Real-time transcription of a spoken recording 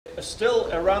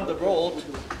still around the world,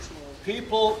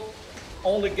 people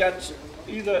only get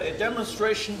either a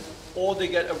demonstration or they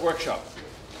get a workshop.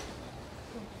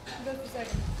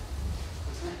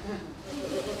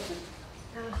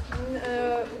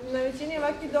 Na većini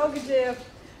ovakvih događaja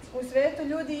u svetu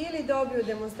ljudi ili dobiju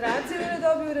demonstraciju ili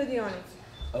dobiju radionicu.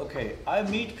 Okay, I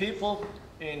meet people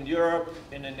in Europe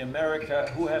and in America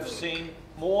who have seen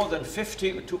more than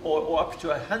 50 or up to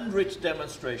 100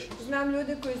 demonstrations. Znam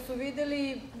ljude koji su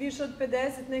videli više od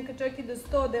 50, neka čak i do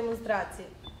 100 demonstracije.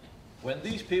 When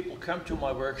these people come to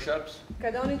my workshops,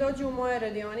 kada oni dođu u moje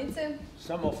radionice,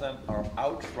 some of them are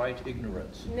outright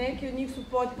ignorant. Neki od njih su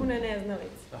potpune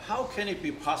neznalice. How can it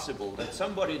be possible that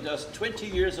somebody does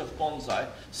 20 years of bonsai,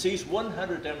 sees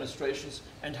 100 demonstrations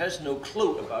and has no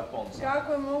clue about bonsai?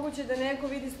 Kako je moguće da neko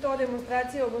vidi 100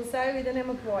 demonstracija o bonsaju i da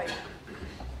nema pojma?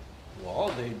 Well,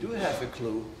 they do have a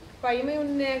clue. Pa imaju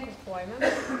nekog pojma.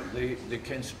 They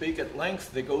can speak at length,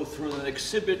 they go through an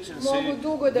exhibit and mogu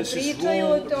dugo da say, this is pričaju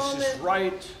wrong, o tome, this is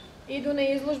right. Idu na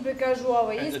izložbe, kažu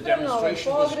ovo je ispravno, ovo je And the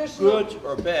demonstration was pogrešno. good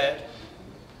or bad.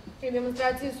 I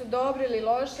demonstracije su dobre ili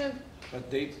loše. But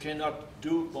they cannot do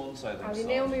bonsai themselves.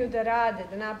 Ali ne umeju da rade,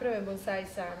 da naprave bonsai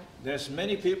sami. There's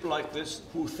many people like this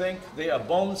who think they are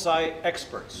bonsai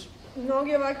experts.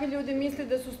 Mnogi ovakvi ljudi misle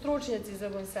da su stručnjaci za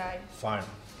bonsai. Fine.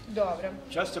 Dobro.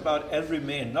 Just about every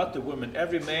man, not the women,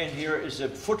 every man here is a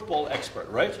football expert,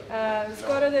 right?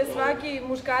 Skoro da je svaki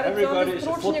muškarac ovdje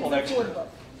stručnjak za fudbal.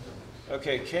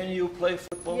 Okay, can you play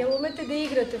football? Jel umete da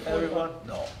igrate fudbal? Everyone?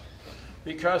 No.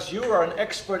 Because you are an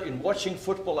expert in watching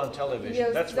football on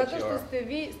television. That's what you are. Zato što ste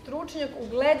vi stručnjak u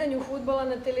gledanju fudbala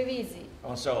na televiziji.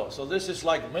 So this is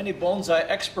like many bonsai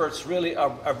experts really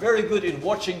are very good in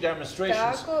watching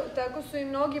demonstrations. Tako su i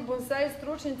mnogi bonsai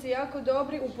stručnjaci jako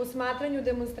dobri u posmatranju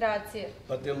demonstracije.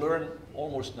 But they learn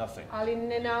almost nothing. Ali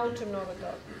ne nauče mnogo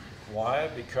toga. Why?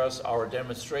 Because our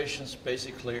demonstrations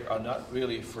basically are not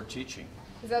really for teaching.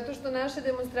 Zato što naše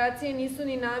demonstracije nisu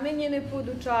ni namenjene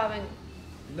podučavanju.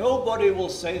 Nobody will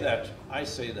say that. I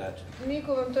say that.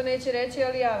 Niko vam to neće reći,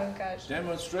 ali ja vam kažem.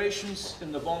 Demonstrations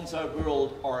in the bonsai world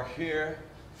are here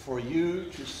for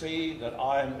you to see that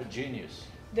I am a genius.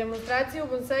 Demonstracije u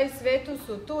bonsai svetu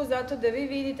su tu zato da vi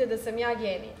vidite da sam ja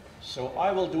genij. So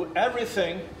I will do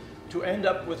everything to end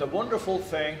up with a wonderful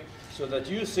thing so that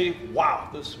you see,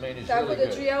 wow, this man is really good. Tako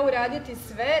da ću ja uraditi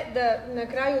sve da na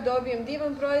kraju dobijem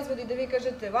divan proizvod i da vi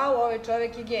kažete, wow, ovaj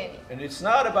čovjek je genij. And it's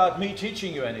not about me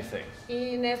teaching you anything.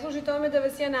 I ne služi tome da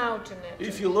vas ja naučim nečem.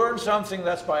 If you learn something,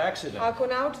 that's by accident. Ako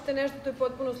naučite nešto, to je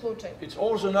potpuno slučajno.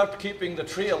 It's also not keeping the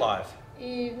tree alive.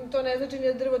 I to ne znači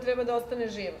da drvo treba da ostane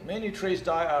živo. Many trees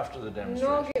die after the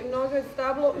demonstration. Mnoge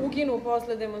stablo uginu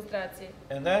posle demonstracije.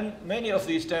 And then many of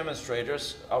these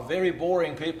demonstrators are very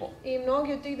boring people. I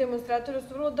mnogi od tih demonstratora su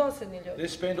vrlo dosadni ljudi. They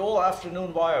spend all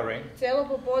afternoon wiring. Celo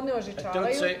popodne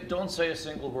ožičavaju. Don't say a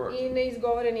single word. I ne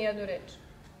izgovore ni jednu reč.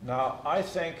 Now, I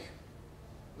think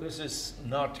this is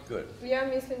not good. Ja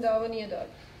mislim da ovo nije dobro.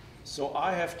 So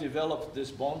I have developed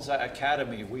this Bonsai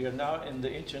Academy. We are now in the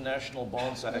International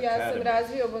Bonsai Academy. Ja sam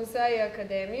razvio Bonsai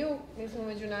akademiju, mi smo u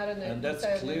međunarodnoj And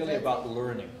that's clearly about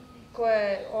learning. Koja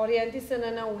je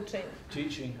orijentisana na učenje.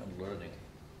 Teaching and learning.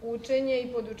 Učenje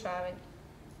i podučavanje.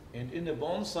 And in the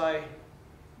bonsai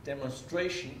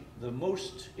demonstration, the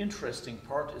most interesting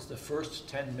part is the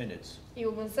first 10 minutes. I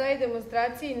u bonsai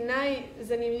demonstraciji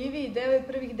najzanimljiviji deo je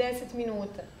prvih 10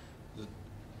 minuta.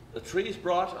 The tree is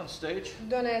brought on stage.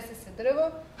 Donese se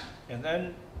drvo. And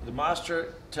then the master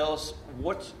tells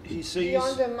what he sees. I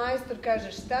onda majstor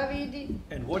kaže šta vidi.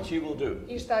 And what he will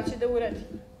do. I šta će da uradi.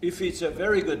 If he's a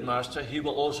very good master, he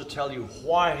will also tell you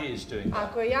why he is doing that.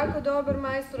 Ako je jako dobar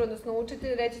majstor, odnosno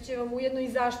učitelj, reći će vam ujedno i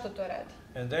zašto to radi.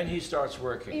 And then he starts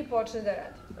working. I počne da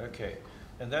radi. Okay.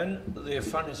 And then the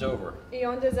fun is over. I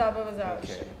onda je zabava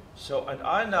završena. Okay. So, and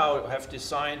I now have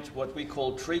designed what we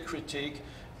call tree critique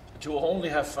to only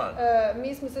have fun.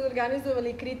 Mi smo sad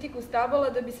organizovali kritiku stabala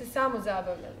da bi se samo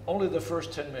zabavljali. Only the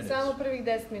first 10 minutes. Samo prvih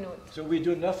 10 minuta. So we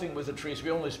do nothing with the trees,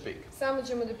 we only speak. Samo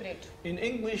ćemo da pričamo. In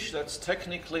English, that's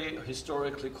technically,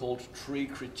 historically called tree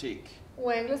critique.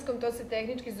 U engleskom to se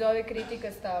tehnički zove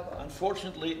kritika stavova.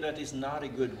 Unfortunately, that is not a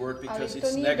good word because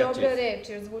it's negative. Ali to nije dobra reč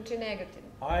jer zvuči negativno.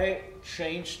 I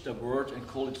changed the word and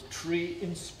called it tree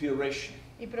inspiration.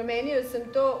 I promenio sam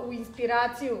to u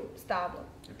inspiraciju stabla.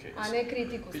 Okay. A ne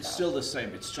kritiku stavova. It's still the same,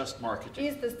 it's just marketing.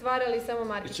 Ista stvar, ali samo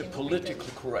marketing. It's a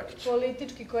politically correct.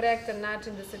 Politički korektan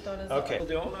način da se to nazove. Okay.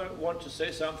 The owner want to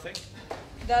say something?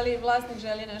 Da li vlasnik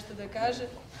želi nešto da kaže?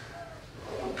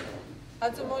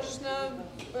 Aco, možeš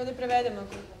da prevedem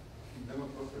ako?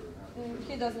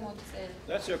 He doesn't want to say it.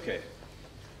 That's okay.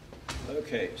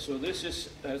 Okay, so this is,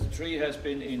 the tree has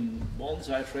been in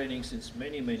bonsai training since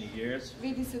many, many years.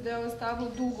 Vidi se da je ovo stablo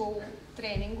dugo u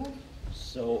treningu.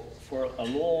 So for a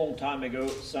long time ago,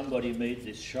 somebody made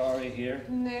this shari here.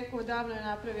 Neko odavno je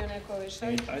napravio neko ove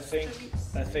šari. And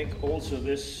I think also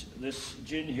this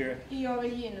gin here I ovaj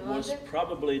yin was ovde.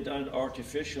 probably done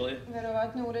artificially.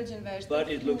 Verovatno urađen veštački. But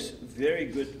it looks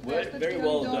very good, very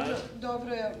well done.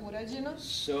 Dobro je urađeno.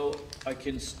 So I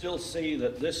can still see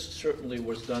that this certainly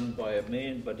was done by a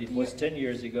man, but it was 10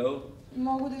 years ago.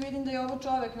 Mogu da vidim da je ovo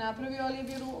čovek napravio, ali je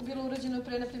bilo urađeno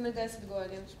pre, na primjer, 10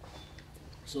 godina.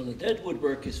 So the dead wood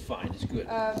work is fine, it's good.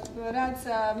 Rad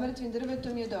sa mrtvim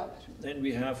drvetom je dobar. Then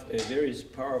we have a very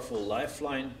powerful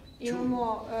lifeline.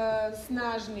 Imamo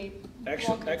snažni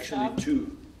Actually two.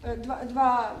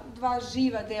 Dva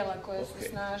živa dela koja su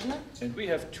snažna. And we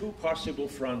have two possible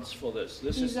fronts for this.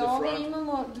 This I is the za ovo front.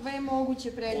 imamo dve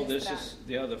moguće prednje This strane. is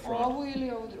the other front. Ovu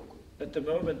ili ovu drugu. At the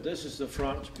moment, this is the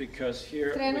front because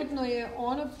here. Trenutno je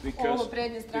ovo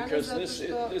prednje strane zato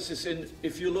što. This is in.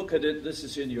 If you look at it, this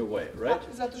is in your way, right?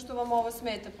 Zato što vam ovo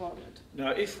smeta pogled.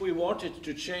 Now, if we wanted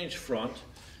to change front,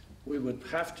 we would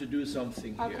have to do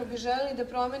something here. Ako bi želeli da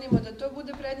promenimo da to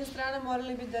bude prednja strana,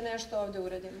 morali bi da nešto ovde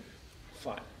uradimo.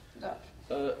 Fine.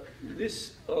 Dobro.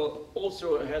 This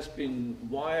also has been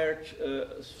wired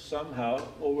somehow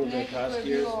over the past years. Nekako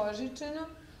je bilo ožičeno.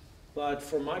 But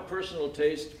for my personal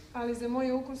taste, ali za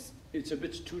moj ukus it's a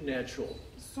bit too natural.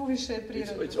 Suviše je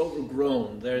prirodno. It's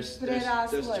overgrown. There's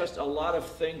just a lot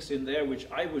of things in there which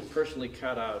I would personally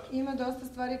cut out. Ima dosta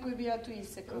stvari koje bi ja tu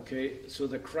isekao. Okay, so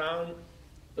the crown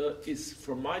is,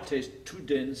 for my taste, too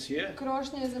dense here.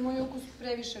 Krošnja je za moj ukus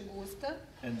previše gusta.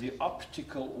 And the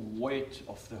optical weight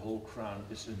of the whole crown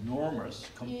is enormous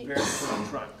compared to the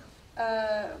trunk.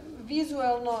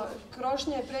 Vizualno,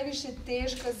 krošnja je previše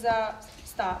teška za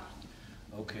stablo.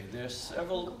 Okay, there's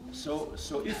several.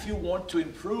 So if you want to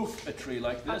improve a tree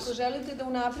like this, ako želite da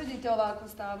unapredite ovako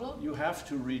stablo, you have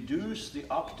to reduce the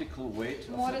optical weight of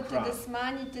the crown. Morate da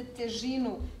smanjite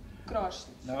težinu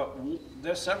krošnje. Now,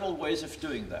 there are several ways of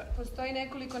doing that. Postoji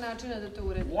nekoliko načina da to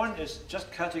uradite. One is just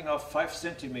cutting off 5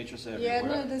 centimeters everywhere.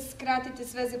 Jedno je da skratite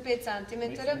sve za 5 cm.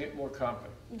 Making it more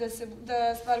compact.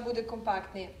 Da stvar bude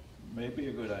kompaktnija. Maybe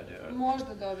a good idea.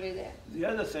 Možda dobra ideja. The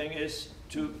other thing is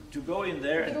to go in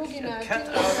there and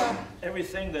cut out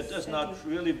everything that does not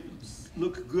really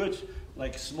look good,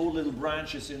 like small little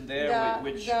branches in there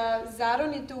which. Da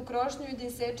zaronite u krošnju i da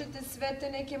isečete sve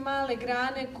te neke male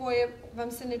grane koje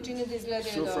vam se ne čine da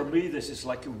izgledaju dobro. So for me this is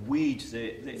like a weed.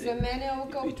 Za mene je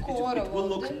ovo kao korov. It will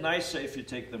look nicer if you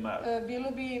take them out.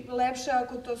 Bilo bi lepše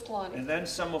ako to sklonite. And then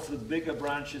some of the bigger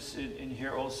branches in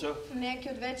here also. Neke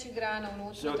od većih grana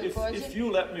unutra takođe. So if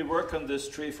you let me work on this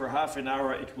tree for half an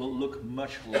hour, it will look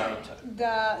much lighter.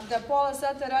 Da pola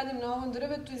sata radim na ovom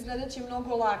drvetu, izgledat će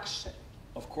mnogo lakše.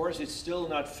 Of course, it's still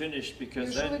not finished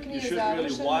because then you should really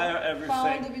wire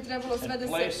everything onda bi trebalo sve da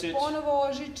place se it. Ponovo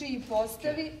ožiči I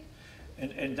postavi.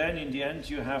 And then in the end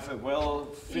you have a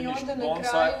well-finished I onda na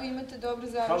kraju imate dobro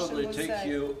završen bonsai. Probably take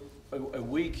you a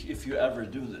week if you ever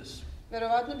do this.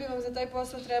 Verovatno bi vam za taj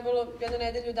posao trebalo jednu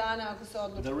nedelju dana ako se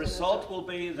odlučite. The result will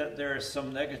be that there are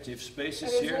some negative spaces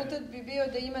here. Rezultat bi bio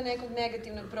da ima nekog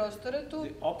negativnog prostora tu.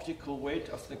 The optical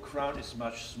weight of the crown is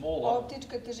much smaller.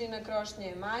 Optička težina krošnje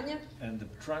je manja. And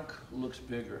the trunk looks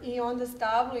bigger. I onda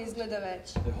stablo izgleda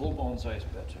veće. The whole bonsai is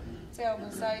better. Ceo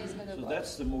bonsai izgleda bolje. So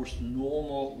that's the most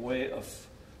normal way of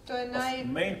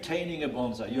maintaining a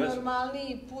bonsai.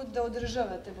 Normalniji put da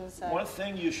održavate bonsai. One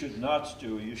thing you should not do,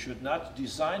 you should not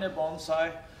design a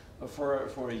bonsai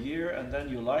for a year and then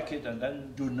you like it and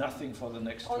then do nothing for the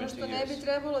next 20 years. Ono što ne bi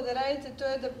trebalo da radite, to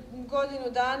je da godinu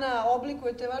dana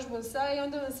oblikujete vaš bonsai I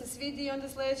onda vam se svidi I onda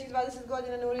sledećih 20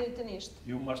 godina ne uradite ništa.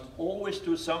 You must always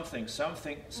do sometimes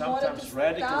radical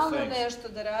Morate stalno things. nešto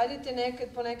da radite,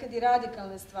 ponekad I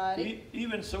radikalne stvari.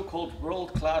 Even so-called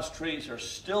world-class trees are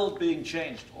still being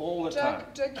changed all the time.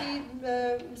 Čak I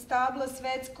stabla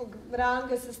svetskog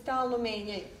ranga se stalno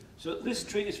menjaju. So this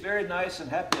tree is very nice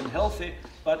and happy and healthy,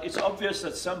 but it's obvious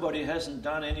that somebody hasn't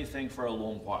done anything for a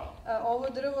long while. Ovo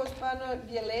drvo stvarno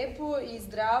je lepo I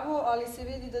zdravo, ali se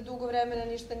vidi da dugo vremena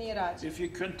ništa nije rađeno. If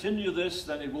you continue this,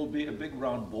 then it will be a big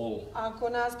round ball. Ako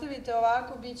nastavite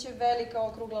ovako, biće velika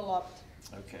okrugla lopta.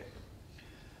 Okay.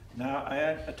 Now,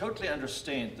 I totally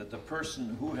understand that the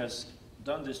person who has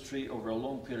done this tree over a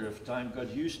long period of time got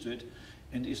used to it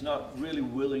and is not really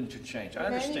willing to change. I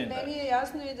understand that. Meni je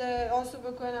jasno I da je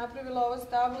osoba koja je napravila ovo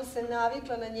stablo se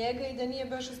navikla na njega I da nije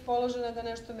baš raspoložena da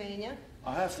nešto menja.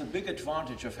 I have the big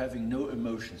advantage of having no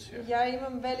emotions here. Ja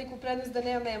imam veliku prednost da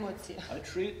nemam emocije.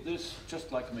 I treat this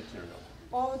just like material.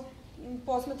 Ovo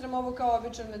posmatram ovo kao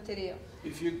običan materijal.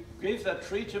 If you gave that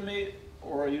tree to me,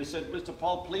 or you said, Mr.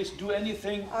 Paul, please do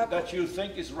anything that you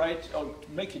think is right, or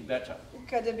make it better.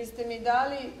 Kada biste mi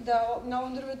dali da na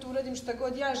ovom drvetu uradim šta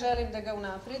god ja želim da ga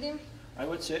unapredim, I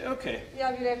would say, okay.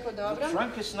 Ja bih rekao, dobro. The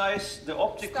trunk is nice, the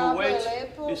optical weight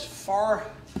is far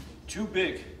too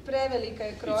big. Prevelika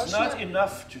je krošnja. It's not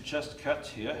enough to just cut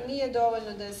here. Nije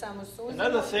dovoljno da je samo suzimo.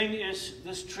 Another thing is,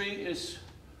 this tree is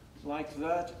like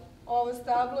that. Ovo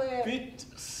stablo je bit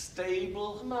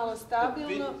stable, malo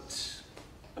stabilno,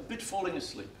 a bit falling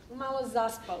asleep. Malo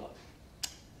zaspalo.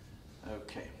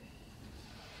 Okay.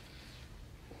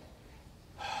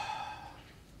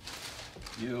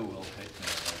 You will hate me.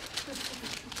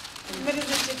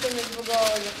 Mrzit ćete me zbog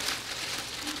ovoga.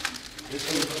 He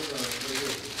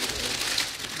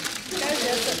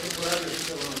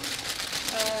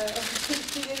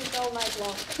did it all night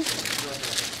long.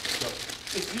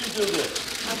 If you do this,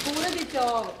 ako uradite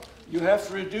ovo, you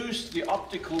have reduced the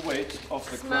optical weight of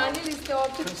the crown smanjili ste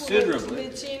optičku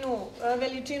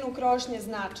veličinu krošnje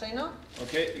značajno.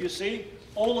 Okay, you see,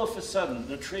 all of a sudden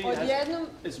the tree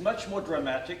is much more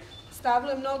dramatic. Stablo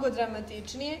je mnogo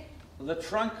dramatičnije. The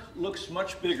trunk looks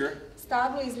much bigger.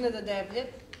 Stablo izgleda deblje.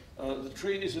 The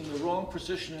tree is in the wrong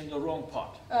position in the wrong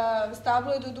pot.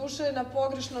 Stablo je do duše na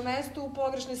pogrešnom mestu u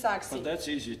pogrešnoj saksiji. But that's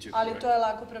easy to correct. Ali to je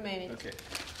lako promeniti. Okay.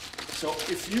 So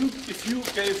if you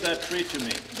gave that tree to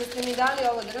me, da ste mi dali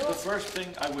ovo drvo, the first thing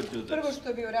I would do this. Prvo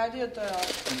što bi uradio to je ovo.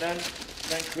 And then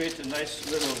create a nice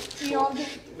little short,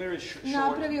 very short.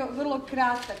 Napravio vrlo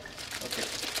kratak. Okay.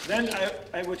 Then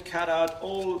I would cut out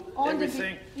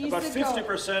everything, about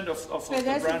 50% of the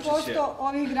branches here. 50%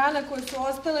 ovih grana koje su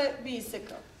ostale bi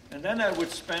isekao. And then I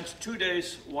would spend 2 days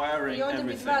wiring everything. I onda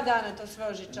bi 2 dana to sve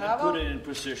ožičavao. And put it in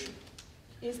position.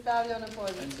 I stavljao na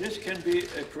poziciju. And this can be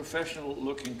a professional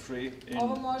looking tree in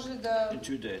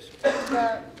 2 days.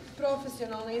 Da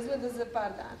profesionalno izgleda za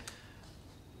par dana.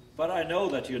 But I know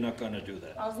that you're not going to do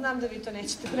that. Ali znam da vi to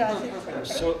nećete raditi.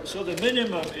 So the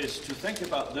minimum is to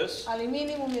think about this. Ali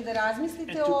minimum je da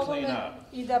razmislite o ovome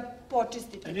i da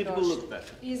počistite and it will look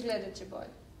better. I izgledat će bolje.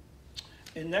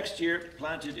 In next year,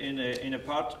 planted in a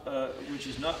pot which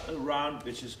is not round,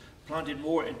 which is planted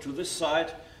more into this side,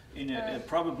 in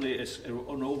probably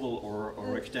an oval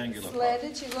or rectangular pot.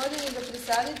 Sljedeće godine da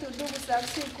presadite u drugu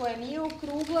saksiju koja nije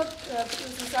okrugla,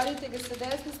 presadite ga sa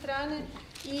desne strane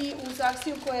i u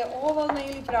saksiju koja je ovalna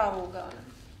ili pravougaona.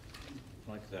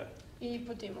 Like that. I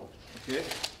po tim uglom. Okay.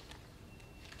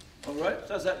 All right.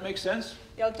 Does that make sense?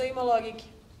 Jel to ima logike?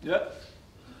 Yeah.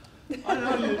 I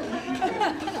know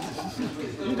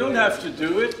you don't have to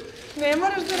do it. Ne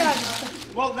moraš da radiš.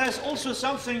 Well, there's also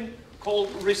something called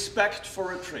respect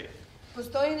for a tree.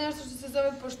 Postoji nešto što se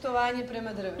zove poštovanje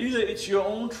prema drvetu. Either it's your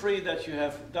own tree that you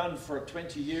have done for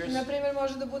 20 years. Na primjer,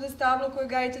 može da bude stablo koje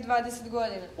gajite 20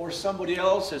 godina. Or somebody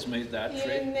else has made that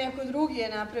tree. Ili neko drugi je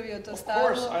napravio to stablo.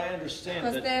 Of course, I understand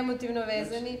pa ste emotivno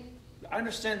vezani. I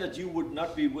understand that you would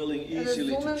not be willing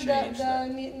easily to change that.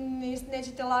 Razumem da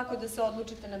nećete lako da se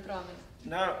odlučite na promjenu.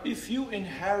 Now, if you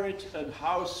inherit a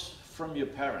house from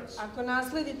your parents, ako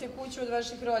nasledite kuću od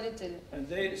vaših roditelja, and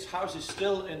this house is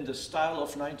still in the style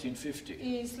of 1950,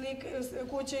 i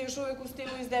kuća je još uvijek u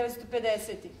stilu iz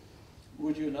 950.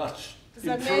 Would you not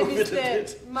Sad ne biste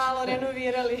malo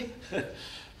renovirali.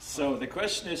 So the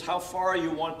question is how far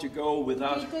you want to go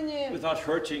without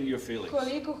hurting your feelings.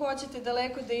 Koliko hoćete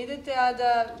daleko da idete, a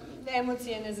da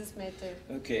emocije ne zasmetaju.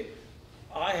 Okay.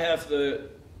 I have the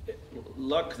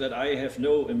luck that I have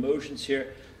no emotions here,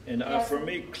 and for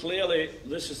me clearly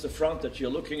this is the front that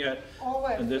you're looking at,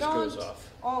 and this goes off.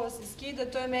 Ovo se skida,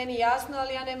 to je meni jasno,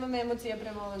 ali ja nemam emocije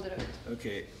prema ovom drvetu.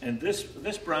 Okay. And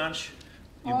this branch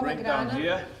you bring down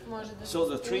here,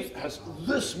 so the tree has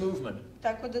this movement.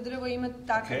 Tako da drvo ima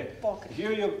takav pokret.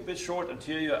 Here you're a bit short and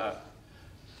here you're up.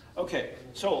 Okay,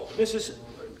 so this is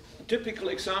a typical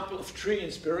example of tree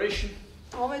inspiration.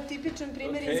 Ovo je tipičan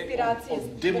primjer inspiracije. Of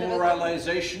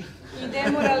demoralization. I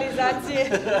demoralizacije.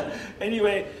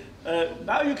 Anyway,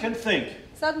 now you can think.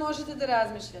 Sad možete da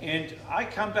razmišljate. And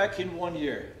I come back in 1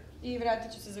 year. I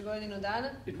vratit ću se za godinu dana.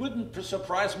 It wouldn't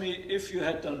surprise me if you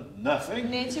had done nothing.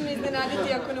 Neće me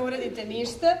iznenaditi ako ne uradite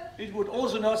ništa. It would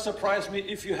also not surprise me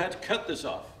if you had cut this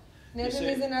off. Ne bi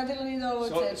me iznenadilo ni da ovo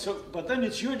odsečem. But then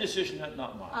it's your decision and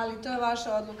not mine. Ali to je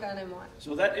vaša odluka, a ne moja.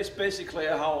 So that is basically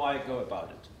how I go about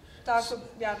it. Tako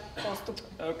ja postupam.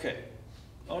 Okay.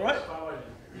 All right?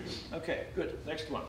 Okay, good. Next one.